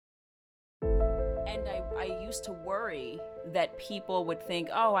And I used to worry that people would think,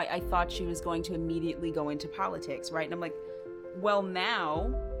 oh, I thought she was going to immediately go into politics, right? And I'm like, well,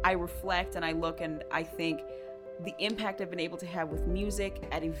 now I reflect and I look and I think the impact I've been able to have with music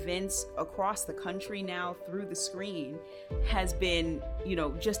at events across the country now through the screen has been,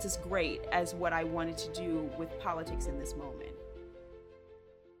 just as great as what I wanted to do with politics in this moment.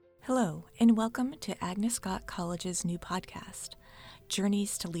 Hello, and welcome to Agnes Scott College's new podcast,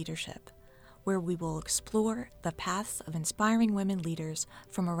 Journeys to Leadership, where we will explore the paths of inspiring women leaders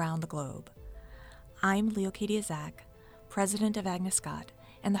from around the globe. I'm Leocadia Zach, president of Agnes Scott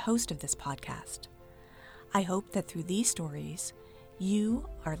and the host of this podcast. I hope that through these stories, you,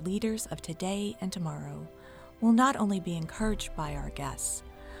 our leaders of today and tomorrow, will not only be encouraged by our guests,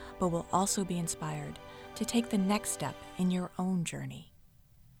 but will also be inspired to take the next step in your own journey.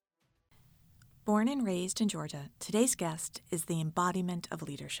 Born and raised in Georgia, today's guest is the embodiment of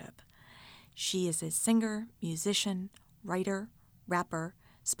leadership. She is a singer, musician, writer, rapper,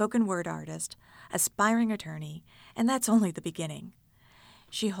 spoken word artist, aspiring attorney, and that's only the beginning.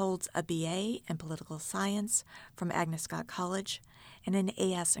 She holds a BA in political science from Agnes Scott College and an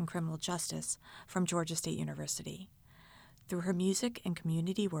AS in criminal justice from Georgia State University. Through her music and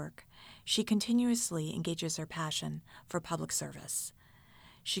community work, she continuously engages her passion for public service.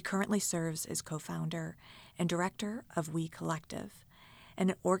 She currently serves as co-founder and director of We Collective,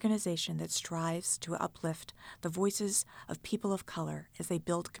 an organization that strives to uplift the voices of people of color as they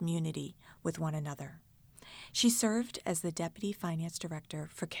build community with one another. She served as the Deputy Finance Director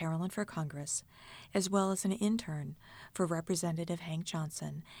for Carolyn for Congress, as well as an intern for Representative Hank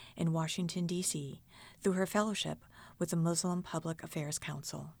Johnson in Washington, D.C., through her fellowship with the Muslim Public Affairs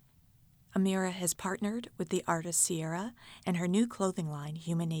Council. Amira has partnered with the artist Sierra and her new clothing line,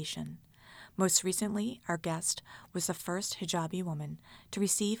 Human Nation. Most recently, our guest was the first hijabi woman to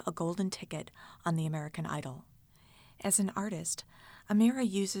receive a golden ticket on the American Idol. As an artist, Amira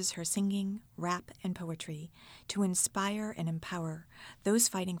uses her singing, rap, and poetry to inspire and empower those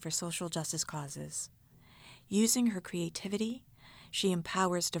fighting for social justice causes. Using her creativity, she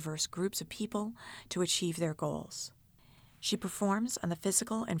empowers diverse groups of people to achieve their goals. She performs on the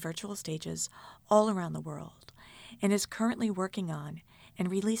physical and virtual stages all around the world and is currently working on and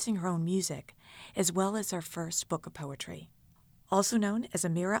releasing her own music, as well as her first book of poetry. Also known as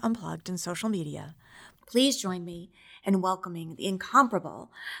Amira Unplugged in social media, please join me in welcoming the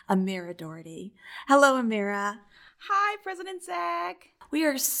incomparable Amira Doherty. Hello, Amira. Hi, President Zach. We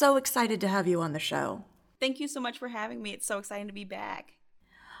are so excited to have you on the show. Thank you so much for having me. It's so exciting to be back.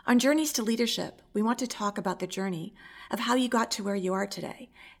 On Journeys to Leadership, we want to talk about the journey of how you got to where you are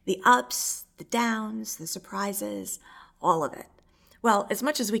today. The ups, the downs, the surprises, all of it. Well, as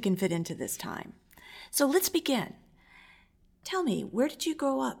much as we can fit into this time. So let's begin. Tell me, where did you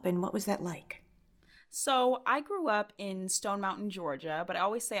grow up and what was that like? So I grew up in Stone Mountain, Georgia, but I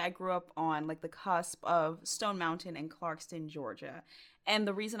always say I grew up on the cusp of Stone Mountain and Clarkston, Georgia. And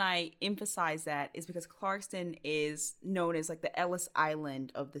the reason I emphasize that is because Clarkston is known as the Ellis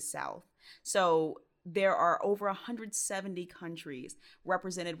Island of the South. So there are over 170 countries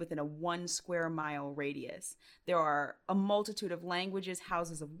represented within a 1 square mile radius. There are a multitude of languages,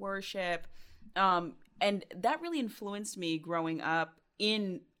 houses of worship, and that really influenced me growing up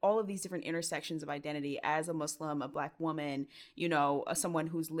in all of these different intersections of identity as a Muslim, a Black woman, someone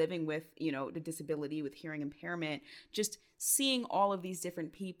who's living with, the disability with hearing impairment, just seeing all of these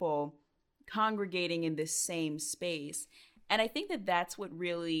different people congregating in this same space. And I think that that's what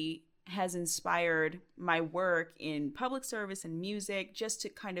really has inspired my work in public service and music, just to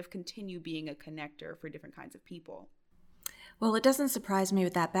kind of continue being a connector for different kinds of people. Well, it doesn't surprise me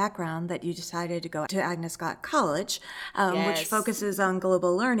with that background that you decided to go to Agnes Scott College, Yes. which focuses on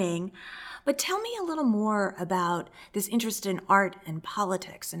global learning. But tell me a little more about this interest in art and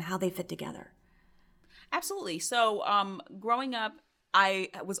politics and how they fit together. Absolutely. So growing up, I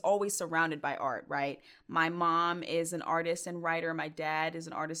was always surrounded by art, right? My mom is an artist and writer. My dad is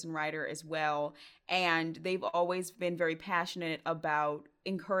an artist and writer as well. And they've always been very passionate about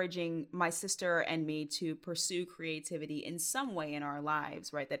encouraging my sister and me to pursue creativity in some way in our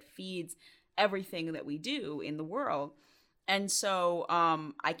lives, right? That feeds everything that we do in the world. And so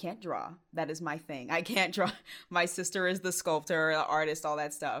I can't draw. That is my thing. I can't draw. My sister is the sculptor, the artist, all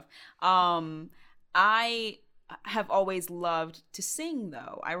that stuff. I have always loved to sing,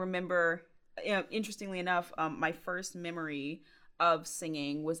 though. I remember, interestingly enough, my first memory of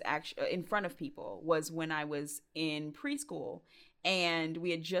singing was actually in front of people was when I was in preschool, and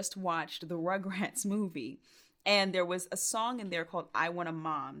we had just watched the Rugrats movie. And there was a song in there called I Want a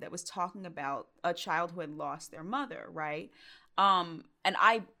Mom that was talking about a child who had lost their mother, right? and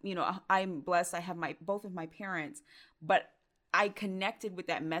I'm blessed. I have both of my parents, but I connected with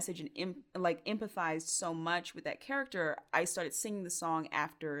that message and like empathized so much with that character. I started singing the song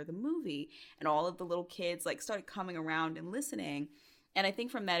after the movie, and all of the little kids like started coming around and listening. And I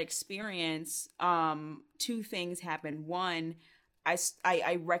think from that experience, two things happened. One,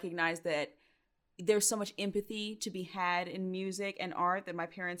 I recognized that there's so much empathy to be had in music and art that my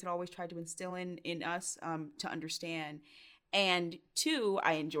parents had always tried to instill in us, to understand. And two,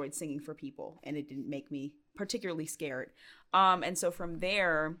 I enjoyed singing for people, and it didn't make me particularly scared. And so from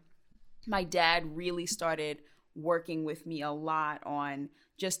there, my dad really started working with me a lot on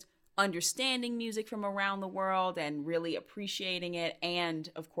just understanding music from around the world and really appreciating it, and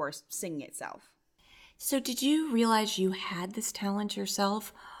of course, singing itself. So, did you realize you had this talent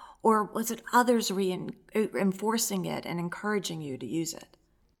yourself, or was it others reinforcing it and encouraging you to use it?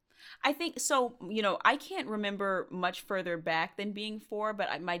 I think so. I can't remember much further back than being 4,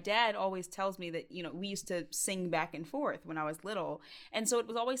 but my dad always tells me that, we used to sing back and forth when I was little. And so it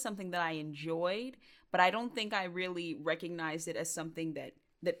was always something that I enjoyed, but I don't think I really recognized it as something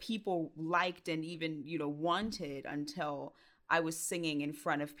that people liked and even, wanted until I was singing in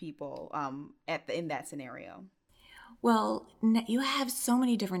front of people in that scenario. Well, you have so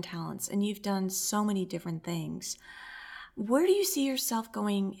many different talents and you've done so many different things. Where do you see yourself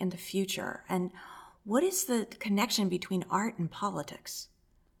going in the future? And what is the connection between art and politics?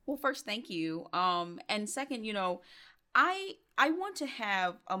 Well, first, thank you. And second, I want to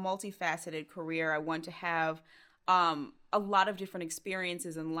have a multifaceted career. I want to have a lot of different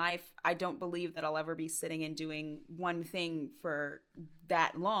experiences in life. I don't believe that I'll ever be sitting and doing one thing for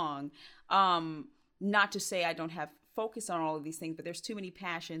that long. Not to say I don't have focus on all of these things, but there's too many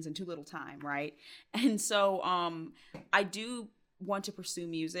passions and too little time, right? And so I do want to pursue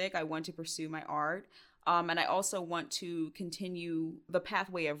music. I want to pursue my art. And I also want to continue the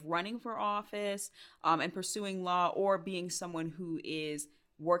pathway of running for office, and pursuing law, or being someone who is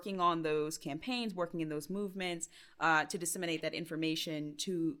working on those campaigns, working in those movements, to disseminate that information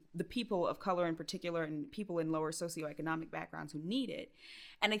to the people of color in particular, and people in lower socioeconomic backgrounds who need it.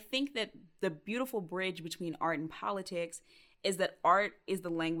 And I think that the beautiful bridge between art and politics is that art is the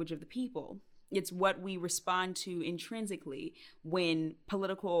language of the people. It's what we respond to intrinsically when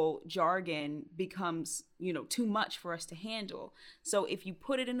political jargon becomes, too much for us to handle. So if you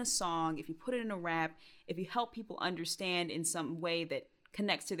put it in a song, if you put it in a rap, if you help people understand in some way that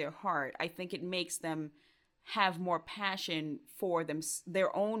connects to their heart, I think it makes them have more passion for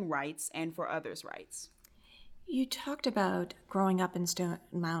their own rights and for others' rights. You talked about growing up in Stone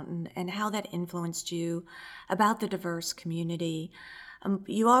Mountain and how that influenced you, about the diverse community.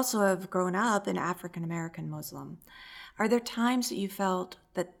 You also have grown up an African American Muslim. Are there times that you felt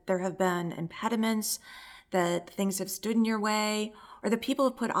that there have been impediments, that things have stood in your way, or that people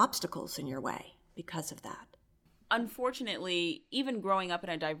have put obstacles in your way because of that? Unfortunately, even growing up in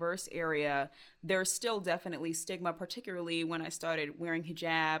a diverse area, there's still definitely stigma, particularly when I started wearing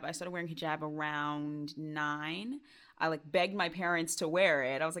hijab. I started wearing hijab around 9. I begged my parents to wear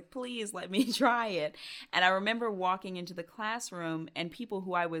it. I was like, please let me try it. And I remember walking into the classroom and people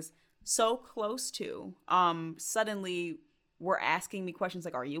who I was so close to suddenly were asking me questions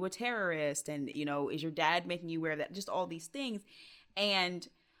like, are you a terrorist? And, is your dad making you wear that? Just all these things. And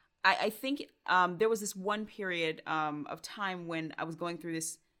I think there was this one period of time when I was going through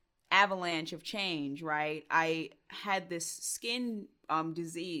this avalanche of change, right? I had this skin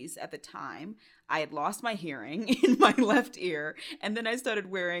disease at the time. I had lost my hearing in my left ear, and then I started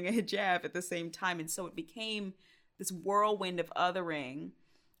wearing a hijab at the same time. And so it became this whirlwind of othering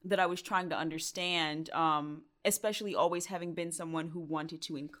that I was trying to understand, especially always having been someone who wanted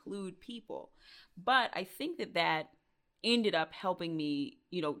to include people. But I think that ended up helping me,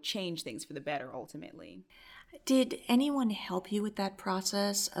 change things for the better ultimately. Did anyone help you with that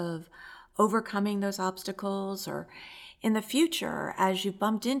process of overcoming those obstacles? Or in the future, as you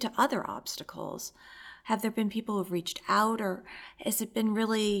bumped into other obstacles, have there been people who've reached out, or has it been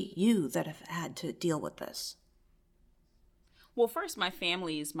really you that have had to deal with this? Well, first, my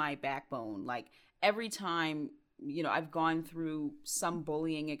family is my backbone. Every time, I've gone through some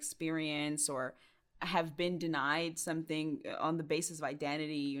bullying experience or have been denied something on the basis of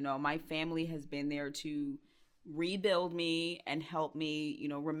identity, my family has been there to rebuild me and help me,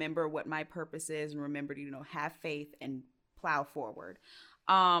 remember what my purpose is and remember to, have faith and plow forward.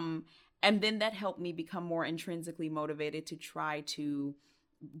 And then that helped me become more intrinsically motivated to try to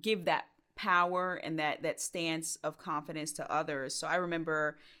give that power and that stance of confidence to others. So I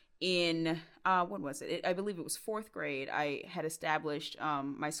remember in what was it? I believe it was fourth grade. I had established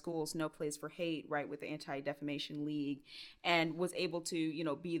my school's No Place for Hate, right, with the Anti-Defamation League, and was able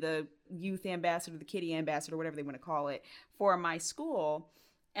to, be the youth ambassador, the kitty ambassador, whatever they want to call it, for my school.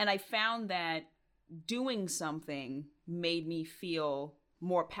 And I found that doing something made me feel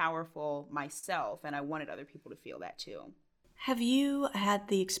more powerful myself, and I wanted other people to feel that too. Have you had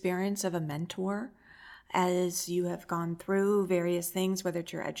the experience of a mentor as you have gone through various things, whether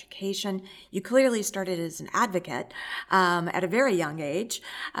it's your education? You clearly started as an advocate at a very young age.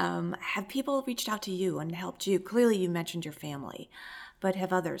 Have people reached out to you and helped you? Clearly you mentioned your family, but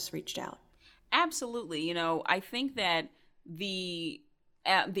have others reached out? Absolutely. I think that the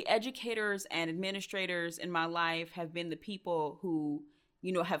educators and administrators in my life have been the people who,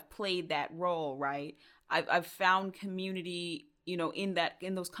 have played that role, right? I've found community, in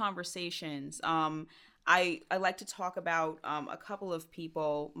those conversations. I like to talk about a couple of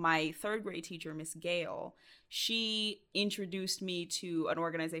people. My third grade teacher, Miss Gale, she introduced me to an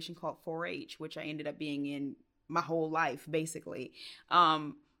organization called 4-H, which I ended up being in my whole life, basically.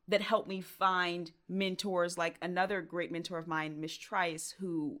 That helped me find mentors, like another great mentor of mine, Miss Trice,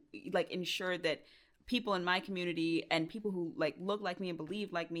 who ensured that people in my community and people who looked like me and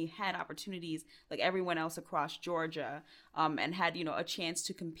believed like me had opportunities like everyone else across Georgia, and had a chance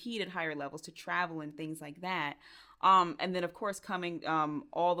to compete at higher levels, to travel and things like that. And then of course coming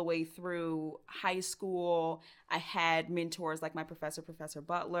all the way through high school, I had mentors like my Professor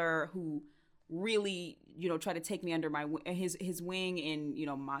Butler, who really tried to take me under his wing in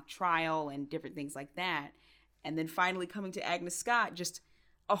mock trial and different things like that. And then finally coming to Agnes Scott, just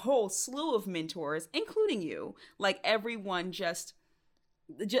a whole slew of mentors, including you. Everyone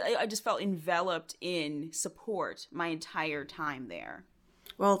I just felt enveloped in support my entire time there.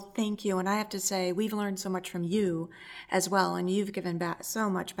 Well, thank you. And I have to say, we've learned so much from you as well. And you've given back so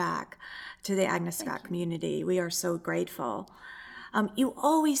much back to the Agnes Scott community. We are so grateful. You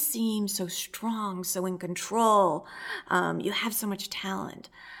always seem so strong, so in control. You have so much talent.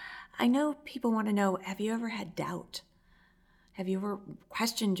 I know people want to know, have you ever had doubt? Have you ever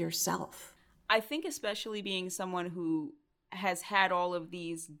questioned yourself? I think especially being someone who has had all of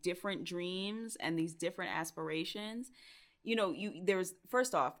these different dreams and these different aspirations, there's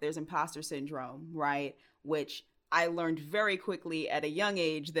imposter syndrome, right? Which I learned very quickly at a young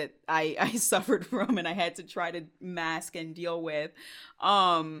age that I suffered from, and I had to try to mask and deal with.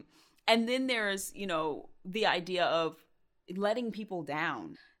 And then there's, the idea of letting people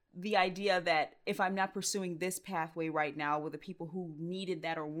down. The idea that if I'm not pursuing this pathway right now, will the people who needed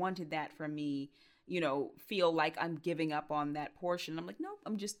that or wanted that from me, feel like I'm giving up on that portion. I'm like, nope,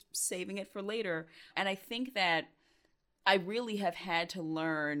 I'm just saving it for later. And I think that I really have had to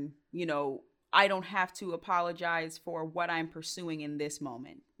learn, I don't have to apologize for what I'm pursuing in this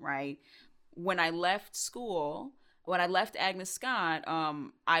moment, right? When I left school, when I left Agnes Scott,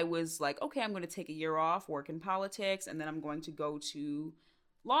 I was like, okay, I'm going to take a year off, work in politics, and then I'm going to go to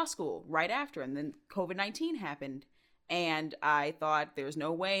law school right after. And then COVID-19 happened. And I thought, there's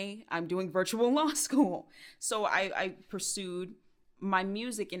no way I'm doing virtual law school. So I pursued my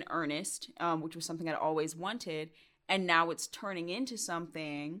music in earnest, which was something I'd always wanted. And now it's turning into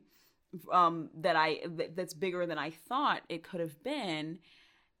something that's bigger than I thought it could have been.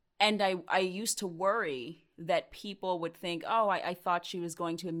 And I used to worry that people would think, oh, I thought she was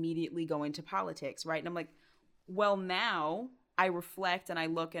going to immediately go into politics, right? And I'm like, well, now I reflect and I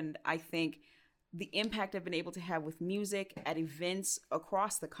look and I think the impact I've been able to have with music at events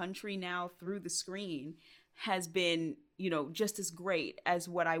across the country now through the screen has been, just as great as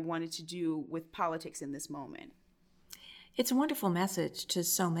what I wanted to do with politics in this moment. It's a wonderful message to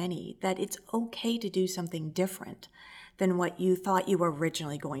so many that it's okay to do something different than what you thought you were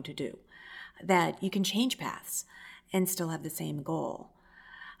originally going to do, that you can change paths and still have the same goal.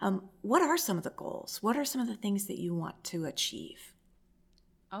 What are some of the goals? What are some of the things that you want to achieve?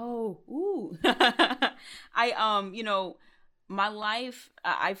 Oh, ooh. My life,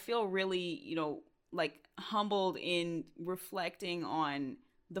 I feel really, humbled in reflecting on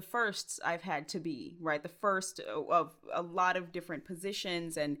the firsts I've had to be, right? The first of a lot of different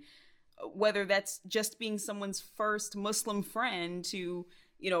positions, and whether that's just being someone's first Muslim friend to,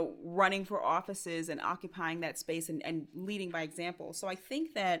 running for offices and occupying that space and leading by example. So I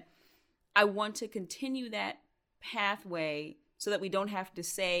think that I want to continue that pathway so that we don't have to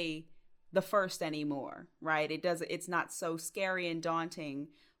say the first anymore, right? It's not so scary and daunting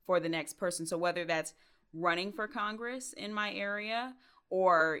for the next person. So whether that's running for Congress in my area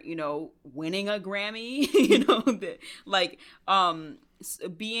or, winning a Grammy,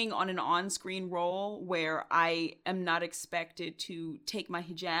 being on an on-screen role where I am not expected to take my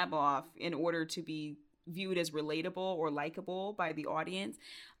hijab off in order to be viewed as relatable or likable by the audience.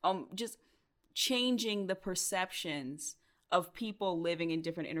 Just changing the perceptions of people living in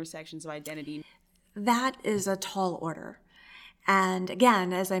different intersections of identity. That is a tall order. And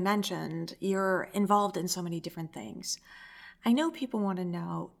again, as I mentioned, you're involved in so many different things. I know people want to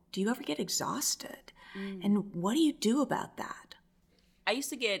know, do you ever get exhausted? And what do you do about that? I used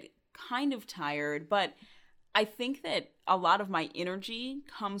to get kind of tired, but I think that a lot of my energy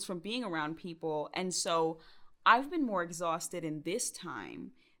comes from being around people. And so I've been more exhausted in this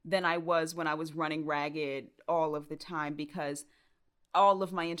time than I was when I was running ragged all of the time, because all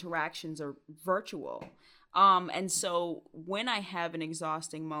of my interactions are virtual. And so when I have an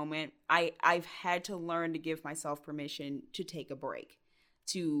exhausting moment, I've had to learn to give myself permission to take a break,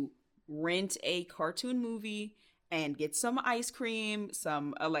 to rent a cartoon movie and get some ice cream,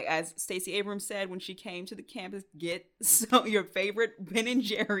 some like as Stacey Abrams said when she came to the campus, get your favorite Ben and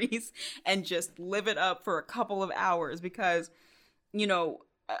Jerry's and just live it up for a couple of hours. Because, you know,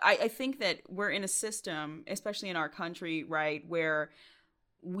 I think that we're in a system, especially in our country, right, where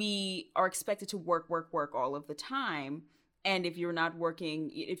we are expected to work all of the time. And if you're not working,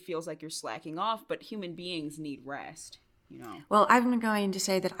 it feels like you're slacking off, but human beings need rest. You know. Well, I'm going to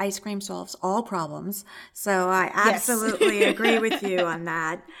say that ice cream solves all problems, so I absolutely agree with you on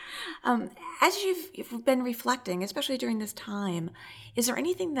that. As you've been reflecting, especially during this time, is there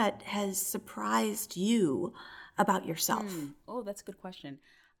anything that has surprised you about yourself? Oh, that's a good question.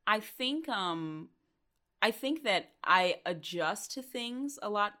 I think that I adjust to things a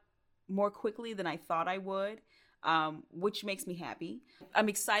lot more quickly than I thought I would, which makes me happy. I'm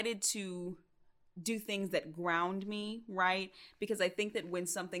excited to do things that ground me, right? Because I think that when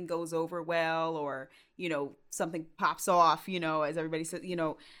something goes over well, or, you know, something pops off, you know, as everybody says, you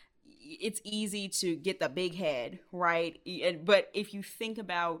know, it's easy to get the big head, right? But if you think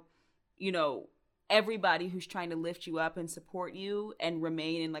about, you know, everybody who's trying to lift you up and support you and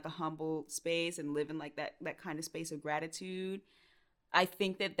remain in like a humble space and live in like that kind of space of gratitude, I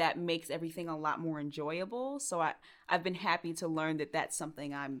think that makes everything a lot more enjoyable. So I've been happy to learn that that's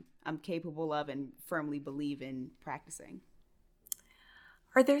something I'm capable of and firmly believe in practicing.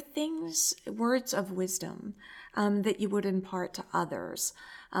 Are there things, words of wisdom, that you would impart to others,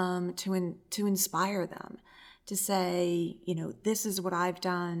 to inspire them, to say, you know, this is what I've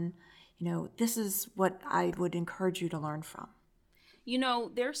done, you know, this is what I would encourage you to learn from? You know,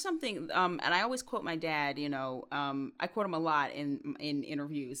 there's something, and I always quote my dad, you know, I quote him a lot in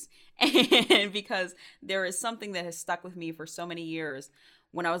interviews, and because there is something that has stuck with me for so many years.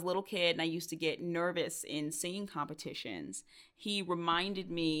 When I was a little kid and I used to get nervous in singing competitions, he reminded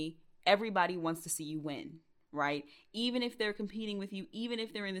me, everybody wants to see you win, right? Even if they're competing with you, even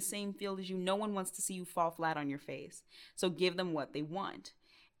if they're in the same field as you, no one wants to see you fall flat on your face. So give them what they want.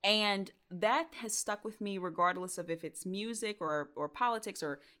 And that has stuck with me regardless of if it's music or politics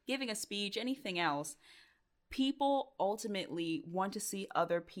or giving a speech, anything else. People ultimately want to see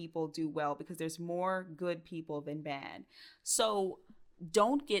other people do well because there's more good people than bad. So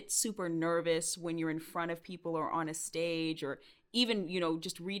don't get super nervous when you're in front of people or on a stage, or even, you know,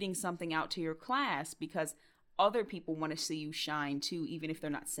 just reading something out to your class, because other people want to see you shine too, even if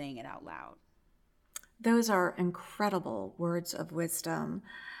they're not saying it out loud. Those are incredible words of wisdom.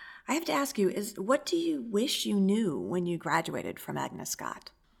 I have to ask you, what do you wish you knew when you graduated from Agnes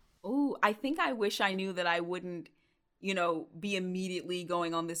Scott? Oh, I think I wish I knew that I wouldn't, you know, be immediately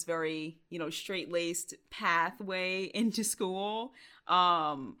going on this very, you know, straight-laced pathway into school.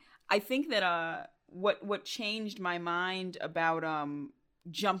 I think that what changed my mind about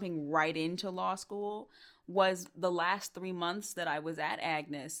jumping right into law school was the last 3 months that I was at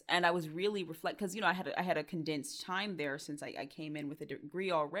Agnes, and I was really because, you know, I had a condensed time there since I came in with a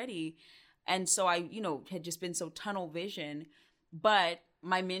degree already, and so I, you know, had just been so tunnel vision. But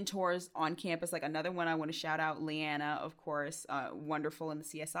my mentors on campus, like another one I want to shout out, Leanna, of course, wonderful in the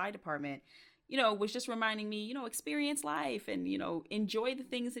CSI department, you know, was just reminding me, you know, experience life and, you know, enjoy the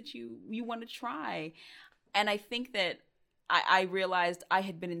things that you want to try. And I think that I realized I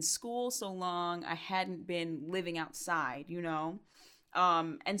had been in school so long, I hadn't been living outside, you know?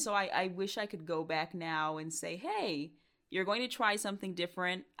 And so I wish I could go back now and say, hey, you're going to try something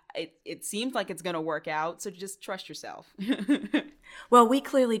different. It seems like it's going to work out, so just trust yourself. Well, we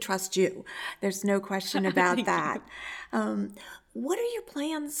clearly trust you. There's no question about that. What are your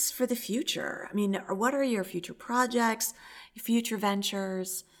plans for the future? I mean, what are your future projects, your future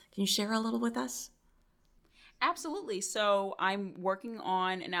ventures? Can you share a little with us? Absolutely. So I'm working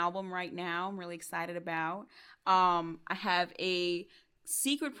on an album right now I'm really excited about. I have a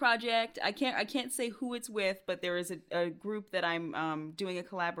secret project. I can't say who it's with, but there is a group that I'm doing a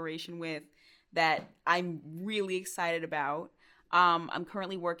collaboration with that I'm really excited about. I'm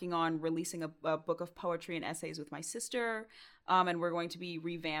currently working on releasing a book of poetry and essays with my sister, and we're going to be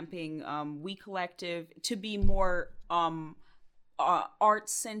revamping We Collective to be more art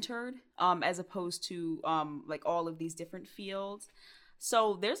centered, as opposed to like all of these different fields.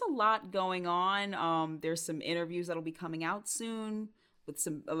 So there's a lot going on. There's some interviews that'll be coming out soon with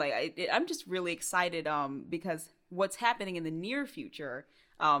some I'm just really excited because what's happening in the near future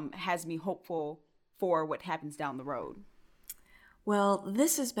has me hopeful for what happens down the road. Well,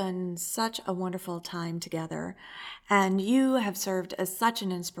 this has been such a wonderful time together, and you have served as such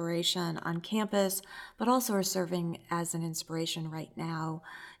an inspiration on campus, but also are serving as an inspiration right now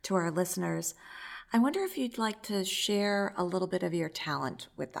to our listeners. I wonder if you'd like to share a little bit of your talent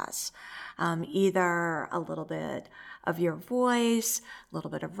with us, either a little bit of your voice, a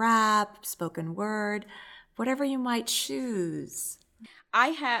little bit of rap, spoken word, whatever you might choose.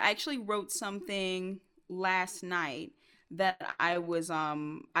 I actually wrote something last night that I was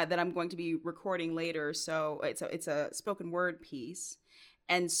that I'm going to be recording later. So it's a spoken word piece,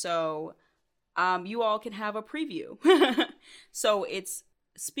 and so you all can have a preview. So it's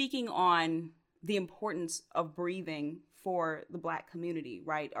speaking on the importance of breathing for the Black community,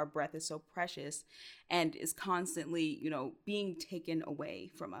 right? Our breath is so precious and is constantly, being taken away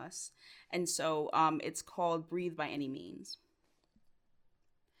from us. And so it's called Breathe by Any Means.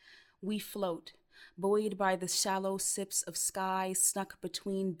 We float, buoyed by the shallow sips of sky snuck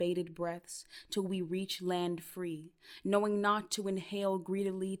between bated breaths, till we reach land free, knowing not to inhale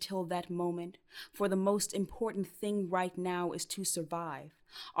greedily till that moment, for the most important thing right now is to survive.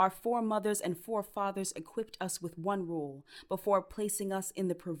 Our foremothers and forefathers equipped us with one rule before placing us in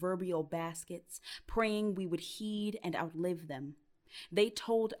the proverbial baskets, praying we would heed and outlive them. They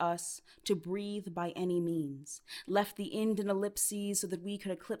told us to breathe by any means, left the end in ellipses so that we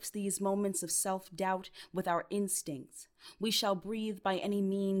could eclipse these moments of self-doubt with our instincts. We shall breathe by any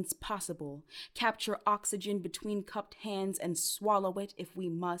means possible, capture oxygen between cupped hands and swallow it if we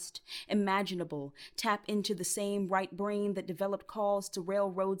must, imaginable, tap into the same right brain that developed calls to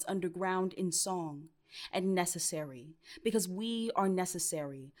railroads underground in song. And necessary, because we are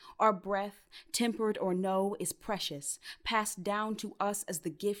necessary. Our breath, tempered or no, is precious, passed down to us as the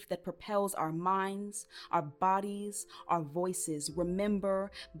gift that propels our minds, our bodies, our voices. Remember,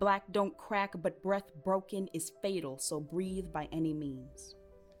 Black don't crack, but breath broken is fatal, so breathe by any means.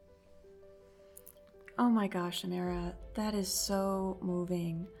 Oh my gosh, Amira, that is so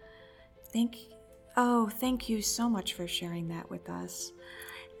moving. Thank you so much for sharing that with us.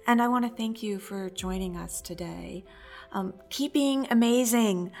 And I want to thank you for joining us today. Keep being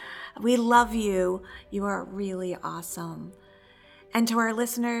amazing. We love you. You are really awesome. And to our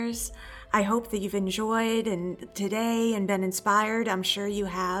listeners, I hope that you've enjoyed today and been inspired. I'm sure you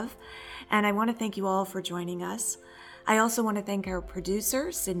have. And I want to thank you all for joining us. I also want to thank our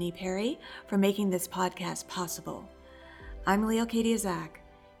producer, Sydney Perry, for making this podcast possible. I'm Leocadia Zach,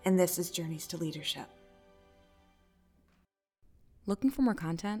 and this is Journeys to Leadership. Looking for more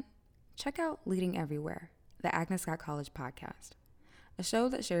content? Check out Leading Everywhere, the Agnes Scott College podcast, a show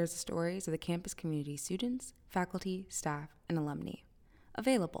that shares the stories of the campus community students, faculty, staff, and alumni.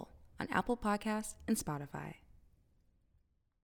 Available on Apple Podcasts and Spotify.